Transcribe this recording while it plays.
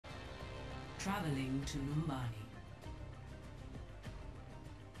Traveling to Numbani.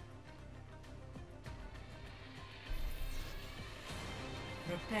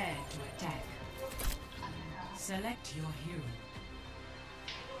 Prepare to attack. Select your hero.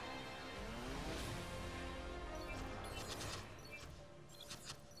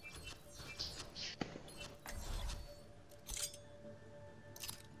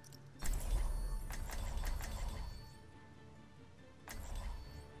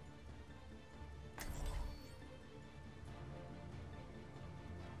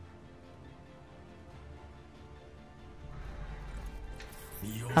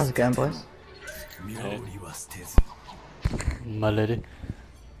 How's it going, boys? My lady.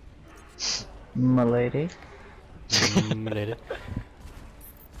 My lady. My lady.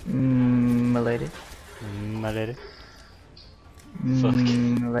 My lady. My lady.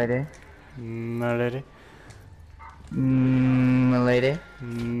 My lady. My lady. My lady.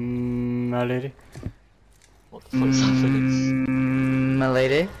 My lady. What the fuck's happening? My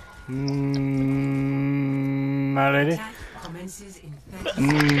lady. My lady. Attack commences in 30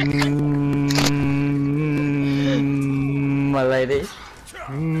 My lady.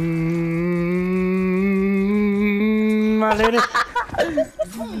 My lady.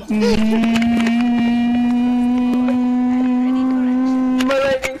 My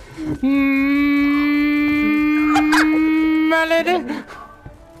lady. My lady.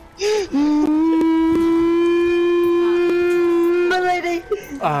 My lady.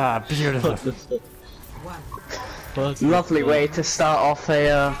 Ah, beautiful. Lovely way to start off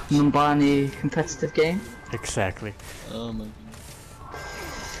a Numbani competitive game. Exactly. Oh my god.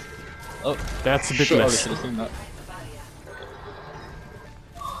 Oh, That's a bit Shit. probably less. should have seen that.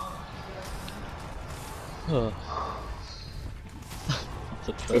 Oh.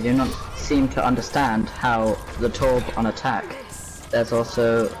 They do not seem to understand how the Torb on attack. There's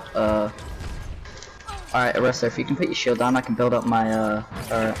also Alright, Aressa, if you can put your shield down, I can build up my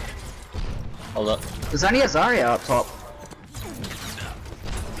turret. Hold up. There's only a Zarya up top.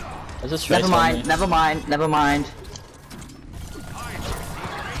 There's a Tracer Never on mind, me. never mind, never mind.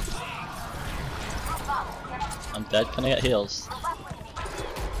 I'm dead. Can I get heals?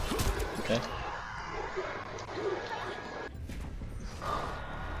 Okay.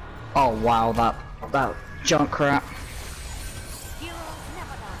 Oh wow, that junk crap.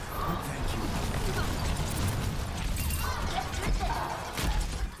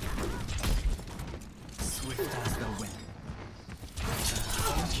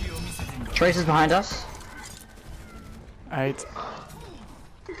 Tracer's behind us. Alright.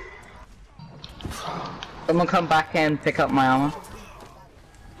 Someone come back and pick up my armor.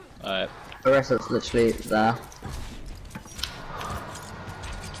 Alright. The rest is literally there.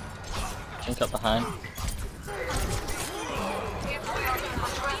 Jump up behind.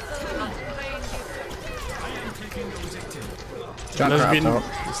 Junk crap Lesbian top.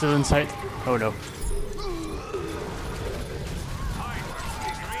 still inside. Oh no.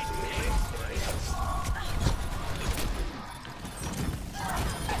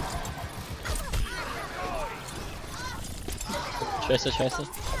 Tracer, Tracer.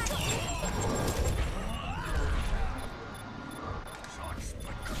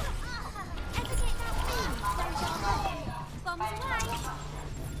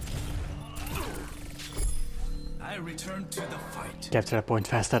 I return to the fight. Capture a point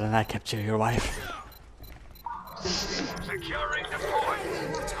faster than I capture your wife. Securing the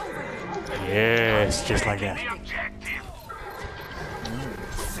point. Yes, just like that. The objective.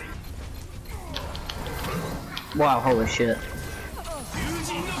 Wow, holy shit.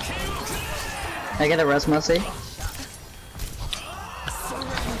 Can I get a res mercy?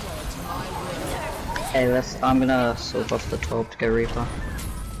 Hey, I'm gonna swap off the Torb to go Reaper.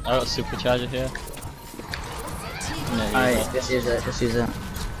 I got a supercharger here. No, you Alright, don't. just use it, just use it.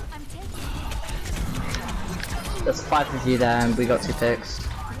 There's 5 of you there and we got 2 picks.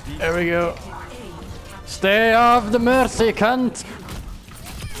 There we go. Stay off the mercy, cunt!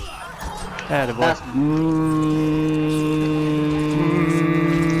 Yeah, the boy. That's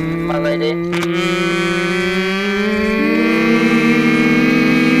my lady.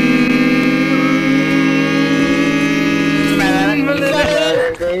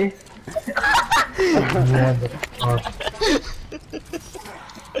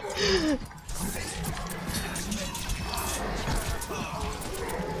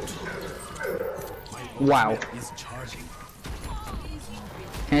 Wow. Is charging.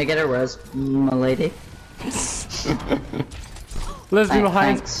 Can I get a res, my lady? Lesbian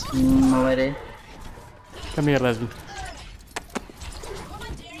behind. Thanks, my lady. Come here, lesbian.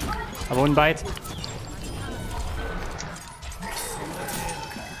 I won't bite.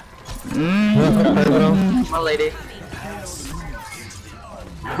 My lady.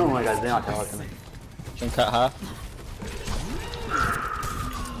 Oh my god, they're not talking to me. Jump cut half.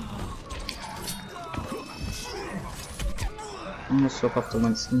 I'm gonna swap off the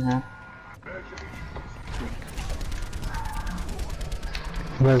Winston here.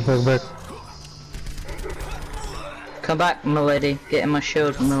 Back. Come back, milady. Get in my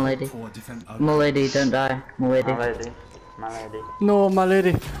shield, milady. For defend out. Milady, don't die, milady. My lady. My lady. No, my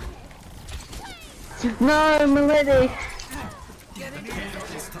lady. No, milady!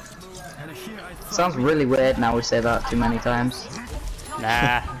 Sounds really weird now we say that too many times.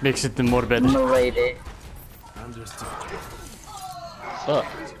 Nah, makes it more better. Milady. Understood. Fuck.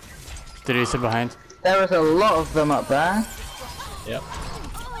 Teresa behind. There is a lot of them up there. Yep.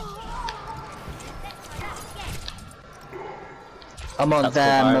 I'm on That's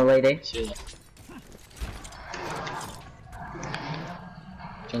there, the milady. See ya.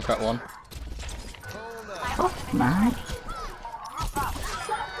 Jump cut one. Fuck, man.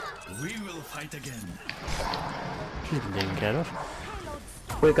 We will fight again. She didn't get her.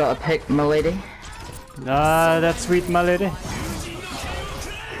 We gotta pick milady. Ah, that's sweet, my lady.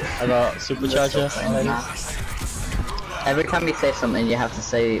 I got supercharger. Every time you say something, you have to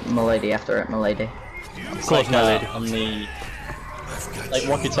say milady after it, milady. It's course, like my lady. on the like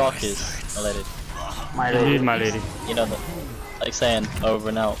walkie-talkies, my lady. My lady. Indeed, my lady. You know, like saying over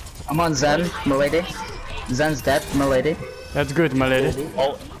and out. I'm on Zen, milady. Zen's dead, milady. That's good, my lady.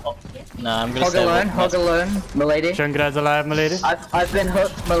 Oh, nah, I'm gonna Hog say alone, hog alone, milady. Junkrat's alive, my lady. I've been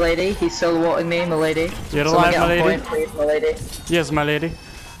hooked, milady. He's silhouetting me, milady. You're Someone alive, get my on lady. point, please, milady. Yes, my lady.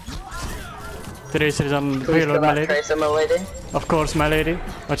 Teresa is on Please payload, go my back, lady. Tracer, milady. Of course, my lady.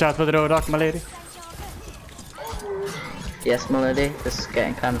 Watch out for the roadhog, my lady. Yes, milady. This is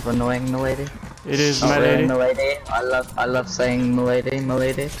getting kind of annoying, milady. It is, Not my really, lady. milady. I love saying milady,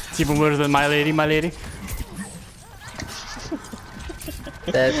 milady. It's even worse than my lady, my lady.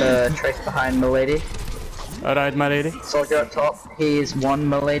 There's a Trace behind milady. Alright, my lady. Soldier up top. He's one,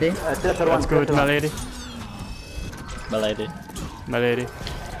 milady. That's good, my lady. my lady. My lady.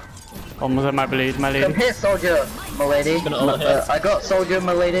 Almost at my blade, my Come lady. here, soldier, milady. gonna ult here. I got soldier,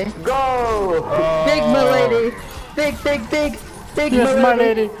 milady. Go! Big milady. Big, big Yes, my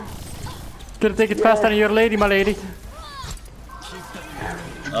milady. lady. Gonna take it faster than your lady, my lady.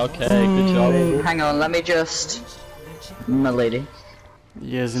 Okay, good job. Hang on, let me just... Milady.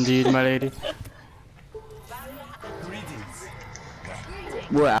 Yes, indeed, my lady.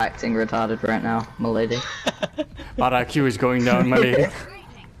 We're acting retarded right now, milady. Our IQ is going down, my lady.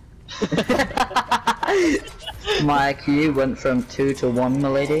 My IQ went from 2 to 1,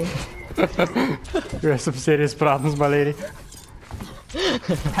 milady. You have some serious problems, my lady.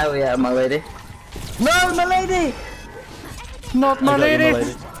 Hell yeah, my lady. No, milady! Not my I got you, lady. my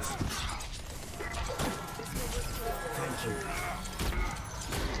lady.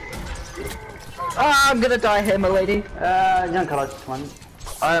 Ah, I'm gonna die here, milady. Junkrat one.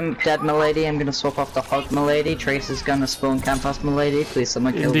 I'm dead, milady. I'm gonna swap off the hog, milady. Trace is gonna spawn camp us, milady. Please,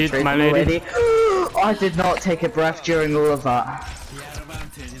 someone kill Indeed, the Trace, my lady. I did not take a breath during all of that. The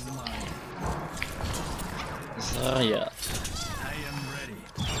advantage is mine. Yeah. I am ready.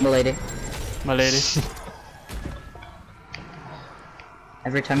 Milady. My lady.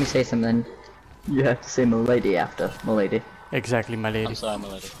 Every time you say something, you have to say milady after, milady. Exactly, my lady. I'm sorry, my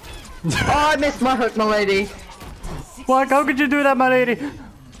lady. Oh, I missed my hook, milady. What? How could you do that, my lady?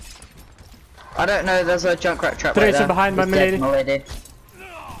 I don't know, there's a Junkrat trap Tracer right there. behind my He's dead, milady. milady.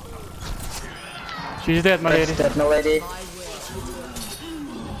 She's dead, my lady. Trace dead, milady.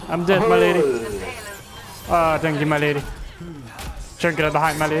 I'm dead, my lady. Ah, thank you, my lady. Junkrat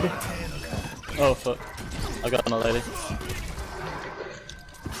behind my lady. Oh fuck. I got my lady.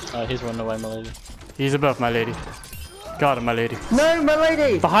 He's running away, my lady. He's above my lady. Got him, my lady. No,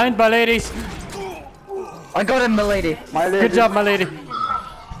 milady! Behind my ladies. I got him, milady. My lady. Good job, my lady.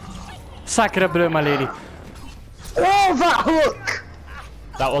 Sacre bleu, my lady. Oh, that hook!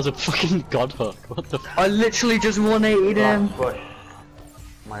 That was a fucking god hook. What the f— I literally just 180'd him. Push.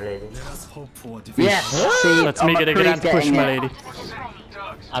 My lady. Let us hope for defeat. Yes, see, Let's I'm make it a grand push, getting my it. lady.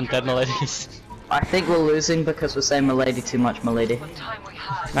 I'm dead, my ladies. I think we're losing because we're saying milady too much, milady.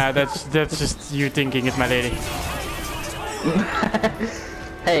 Nah, that's just you thinking it's my lady.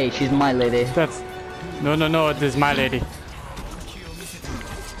 Hey, she's my lady. That's no, it is my lady.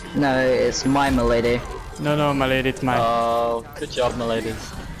 No, it's my milady. No, my lady, it's mine. Oh, good job, my ladies.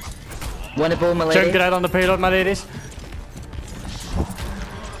 Winnable, milady. Junkrat on the payload, my ladies.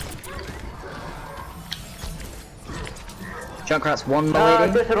 Junkrat's one,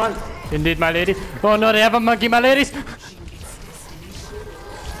 milady. Tracer one. Indeed, my lady. Oh no, they have a monkey, my ladies.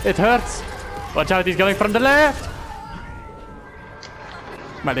 It hurts. Watch out, he's going from the left.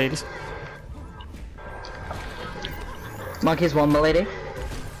 My ladies. Monkey's one, milady.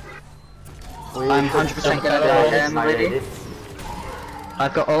 I'm 100% gonna die there, milady.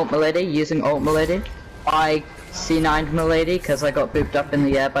 I've got ult, milady, using ult, milady. I C9'd milady because I got booped up in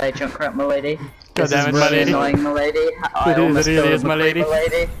the air by a Junkrat, milady. God This is damn it, really milady. annoying, milady. I It almost really killed is, milady.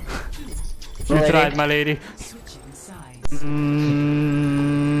 milady. You tried, my lady. Switching sides.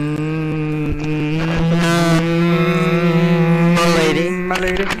 Milady. My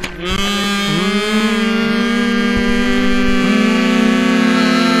lady.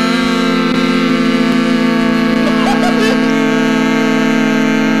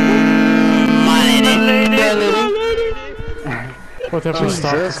 What have we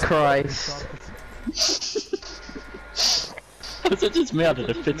Jesus started? Christ. Was it just me or did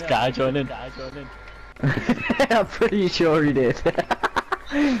the fifth guy join in? I'm pretty sure he did.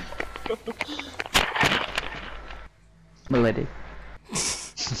 Milady.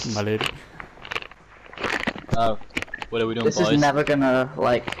 My lady. Oh, what are we doing, This boys? is never gonna,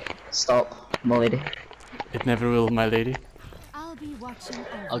 like, stop, milady. It never will, my lady. I'll be watching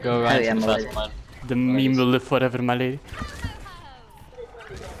over. I'll go right yeah, to the my first lady. one. The meme will live forever, my lady.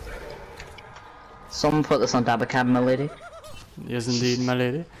 Someone put this on Dabbercam, milady. Yes, indeed, my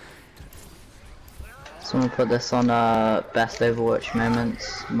lady. Someone put this on best Overwatch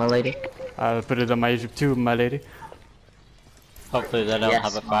moments, milady. I'll put it on my YouTube too, my lady. Hopefully they don't Yes,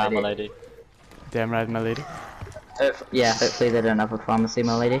 have a fire, my lady. lady. Damn right, my lady. Yeah, hopefully they don't have a pharmacy,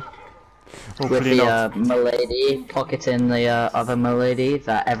 milady. With Hopefully the not. milady pocketing the other milady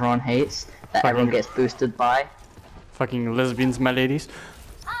that everyone hates, that everyone gets boosted by. Fucking lesbians, my ladies.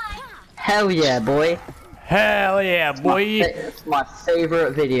 Hell yeah, boy! Hell yeah, boy! It's my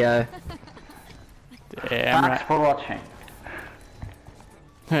favorite video. Damn Thanks for watching.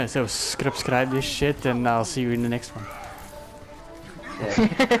 right. So subscribe this shit and I'll see you in the next one.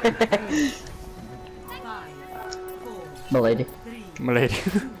 Milady. My lady.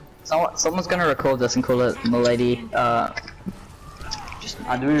 Someone's gonna record this and call it milady, just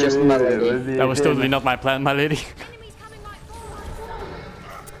Just milady. That was totally not my plan, my lady.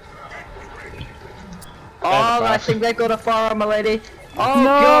 Oh, I think they got a fire, milady. Oh No,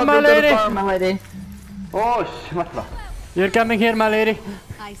 god, my they got lady. a fire, milady. Oh, smatla. You're coming here, my lady.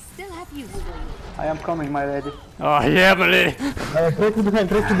 I still have use for you. I am coming, my lady. Oh yeah, my lady.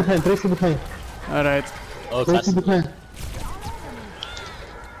 Trace to behind. Alright. Oh, Trace that's to behind.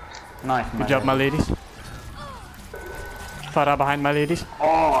 Nice, Good job, my ladies. Farah behind my ladies.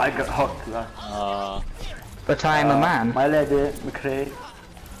 Oh, I got hooked. But I am a man. My lady, McCray.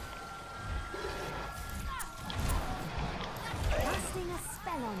 Casting a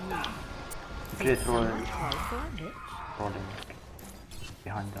spell on you. McCray throwing Call for a bit.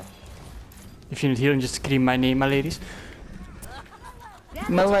 behind us. If you need healing, just scream my name, my ladies.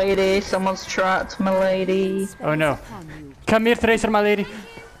 Milady, someone's trapped, milady. Oh no. On you. Come here, Tracer, my lady.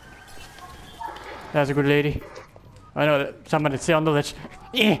 That's a good lady. Oh no, somebody stay on the ledge.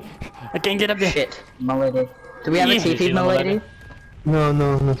 Eh, I can't get up there. Shit, milady. Do we have a Yeah. TP, milady? No,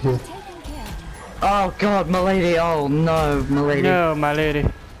 not here. Taken care of. Oh god, milady, oh no, milady. No, my lady.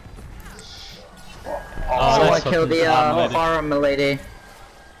 Oh, So I that's killed the fucking bad, my lady. horror, milady.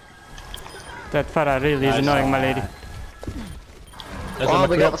 That Farah really is Nice. annoying, my lady. There's a Oh,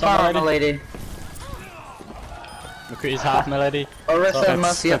 we got the McCray on fire, my lady. milady. McCree's half, my lady. Orisa That's-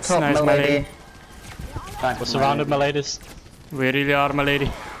 must be up that's top, nice, my milady. lady. Thanks, We're surrounded, my ladies. We really are, my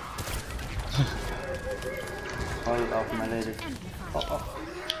lady. All of my lady.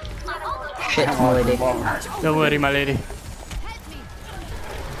 Shit, milady. Don't worry, my lady.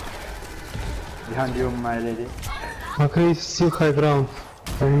 Behind you, my lady. McCree is still high ground.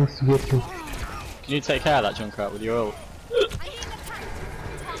 I need to get him. Can you take care of that Junkrat with your ult?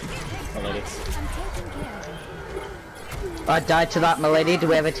 My lady. I died to that, milady. Do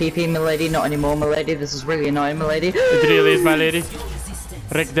we have a TP, milady? Not anymore, milady. This is really annoying, milady. It really is, my lady.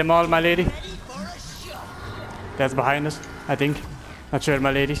 Wreck them all, my lady. That's behind us, I think. Not sure,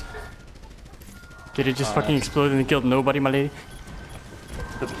 my ladies. Did it just fucking explode and killed nobody, my lady?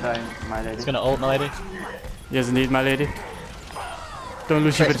 Stop saying, my lady. It's gonna ult, my lady. Yes, indeed, my lady. Don't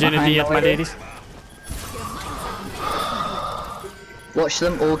lose your Trace virginity behind, yet, my my lady. ladies. Watch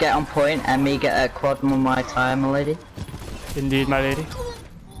them all get on point and me get a quad on my time, milady. Indeed, my lady.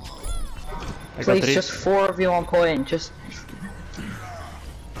 I got Please, three. just 4 of you on point. Just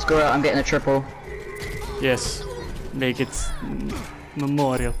screw it. I'm getting a triple. Yes. Make it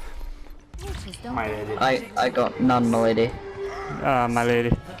memorial. Witches don't My lady. I got none, milady. Ah, my lady.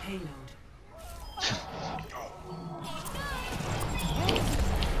 The payload.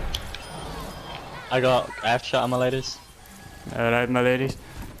 I got F shot on my ladies. Alright, my ladies.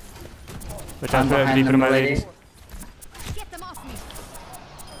 Watch I'm out for behind deeper, them, my my ladies. lady. Get them off me.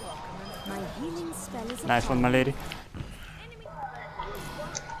 My healing spell is Nice one, my lady.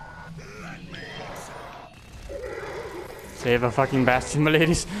 Save a fucking bastion, my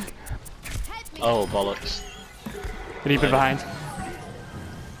ladies. Oh, bollocks. Reaper behind.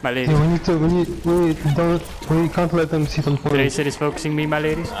 My lady. Yeah, we can't let them sit on point. Tracer is focusing me, my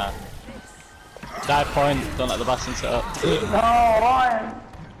ladies. Die point, don't let the bastion set up. No, Ryan!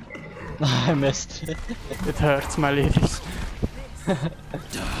 I missed. It hurts, my ladies.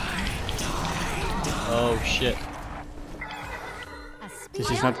 Oh shit. This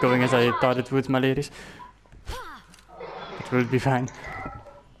is not going as I thought it would, my ladies. It will be fine.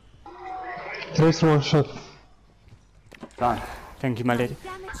 Tracer one shot. Done. Thank you, my lady.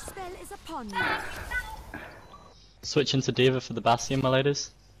 damage spell is upon you. Switch into Diva for the bastion, my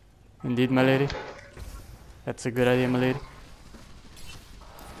ladies. Indeed, my lady. That's a good idea, my lady.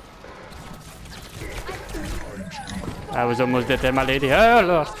 I was almost dead there, my lady. Oh,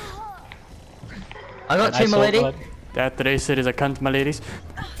 Lord. I got two, Nice my ult, lady. lad. That Tracer is a cunt, my ladies.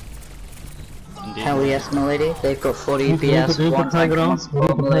 Indeed. Hell yes, my lady. They've got 40 Reaper EPS, one high tank, ground. one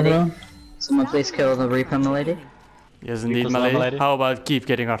support, my Reaper high lady. ground. Someone please kill the Reaper, my lady. Yes, indeed, Equals my love, lady. my lady. How about keep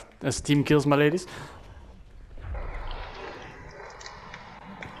getting our team kills, my ladies?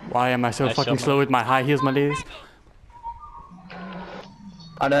 Why am I so Nice fucking shot, slow with my high heels, my ladies?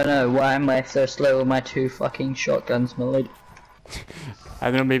 I don't know, why am I so slow with my two fucking shotguns, my lady? I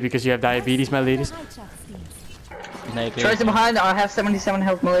don't know, maybe because you have diabetes, my ladies. Maybe. Tracer behind, I have 77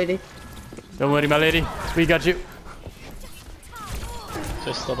 health, my lady. Don't worry, my lady. We got you.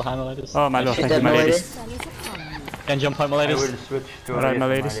 Just still behind my ladies. Oh, my lord, She's thank you, dead, my my lady. ladies. Spell is upon you. Can jump point, my I ladies. will switch to Alright, my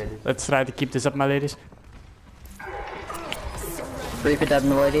Wraith, ladies. Let's try to keep this up, my ladies. Reaper dead,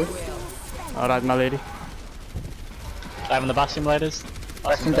 my lady. Alright, my lady. Diving the bastion, my ladies.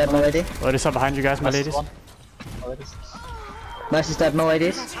 Bastion dead, my lady. What is up behind you guys, my ladies? One. My ladies. Mercy's dead, my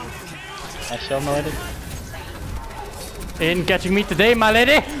ladies. Nice shot, my lady. In catching me today, my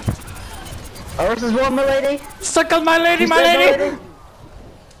lady. Ours is one, my lady. Suckle, my lady, She's my dead, lady.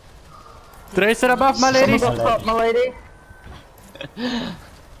 Tracer above, my ladies. Someone's up top, my lady.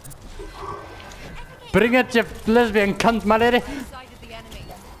 Bring it, you lesbian cunt, my lady.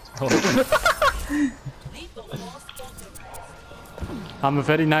 I'm a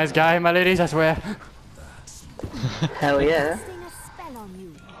very nice guy, my ladies, I swear. Hell yeah. Casting a spell on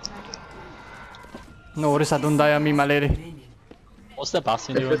you. No worries, don't die on me, my lady. What's the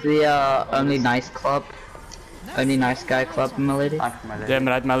bastion This was doing? the only nice club. Only nice guy club, my lady. Thanks, my lady. Damn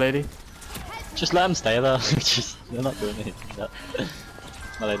right, my lady. Just let them stay there. Just, they're not doing anything. Yet.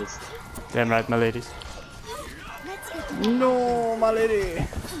 My ladies. Damn right, my ladies. Let's get No, my lady.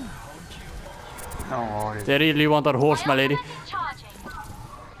 No worries. They really want our horse, my lady.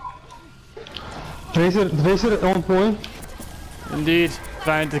 Tracer on point. Indeed,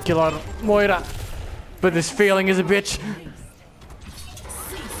 trying to kill our Moira, but is failing as a bitch.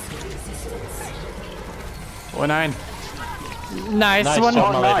 09. Nice one.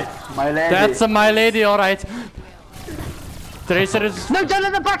 shot, my lady. Nice, my lady. That's a my lady, alright. Tracer is. No, don't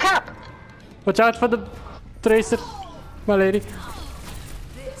let the back up! Watch out for the Tracer, my lady.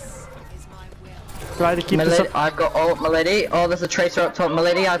 Try to keep My this lady, up. I've got ult, my lady. Oh, there's a Tracer up top, my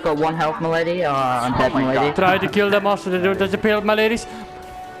lady. I've got 1 health, my lady. I'm dead, my lady. Try to kill them off so they don't disappear, my ladies.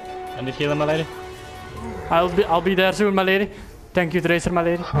 And you heal him, my lady? I'll be there soon, my lady. Thank you, Tracer, my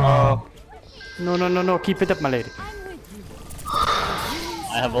lady. Oh. No. Keep it up, my lady.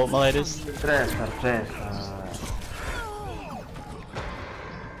 I have ult, my ladies. Tracer.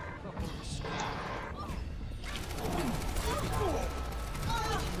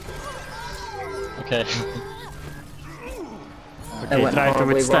 Okay. That Okay, went try to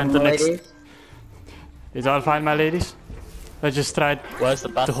horribly withstand the wrong, my next. lady. It's all fine, my ladies. Let's just try Where's the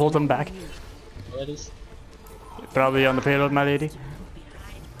to bastion, hold them back. ladies? Probably on the payload, my lady.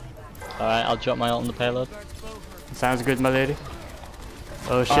 Alright, I'll drop my ult on the payload. Sounds good, my lady.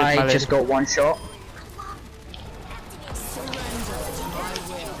 Oh shit, my I lady. just got 1 shot.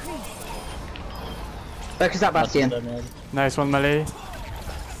 Focus that Bastion. Bastion's dead, my lady. Nice one, my lady.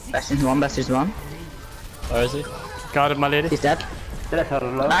 Bastion's 1, Bastion's 1. Where is he? Got it, my lady. He's dead. Tracer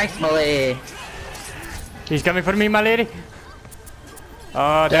low. Nice, my lady. He's coming for me, my lady.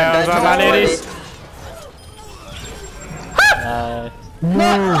 Oh, Dead, there dead, are my dead, ladies.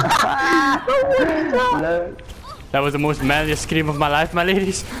 Low. That was the most manliest scream of my life, my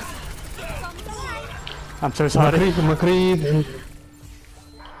ladies. I'm so sorry. McCree.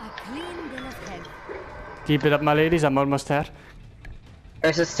 a clean bill of health. Keep it up, my ladies. I'm almost there.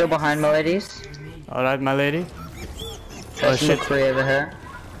 Tracer's still behind, my ladies. Alright, my lady. There's shit. McCree over here.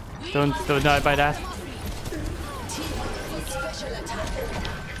 Don't die by that.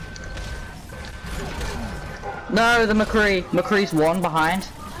 No, the McCree. McCree's one behind.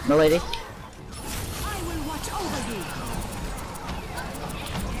 Milady. I will watch over you.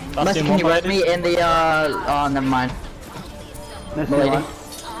 Lester, can you res me in the oh, never mind. Missed Milady. one.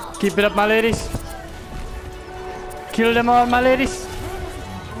 Keep it up, my ladies. Kill them all, my ladies.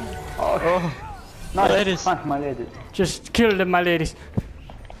 Oh. Nice. ladies. Thanks, my lady. Just kill them, my ladies.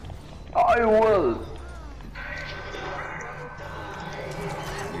 I will.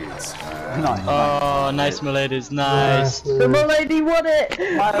 Nice. Oh, nice, my ladies. Nice. The Milady won it!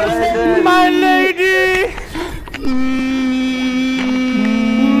 My lady. My lady!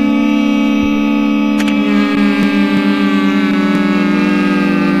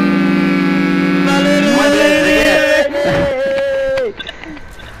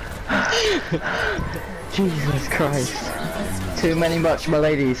 Jesus Christ. Too many much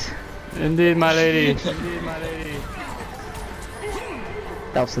Miladies. Indeed, my lady. Indeed, my lady.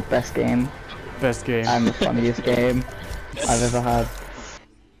 That was the best game Best game. and the funniest game I've ever had.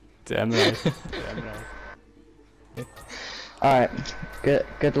 Damn right. Alright,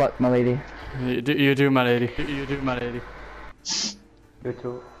 good luck, Milady. You do, my lady. You do, my lady. You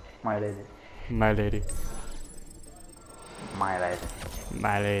too, my lady. My lady. My lady.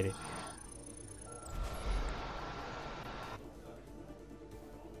 My lady.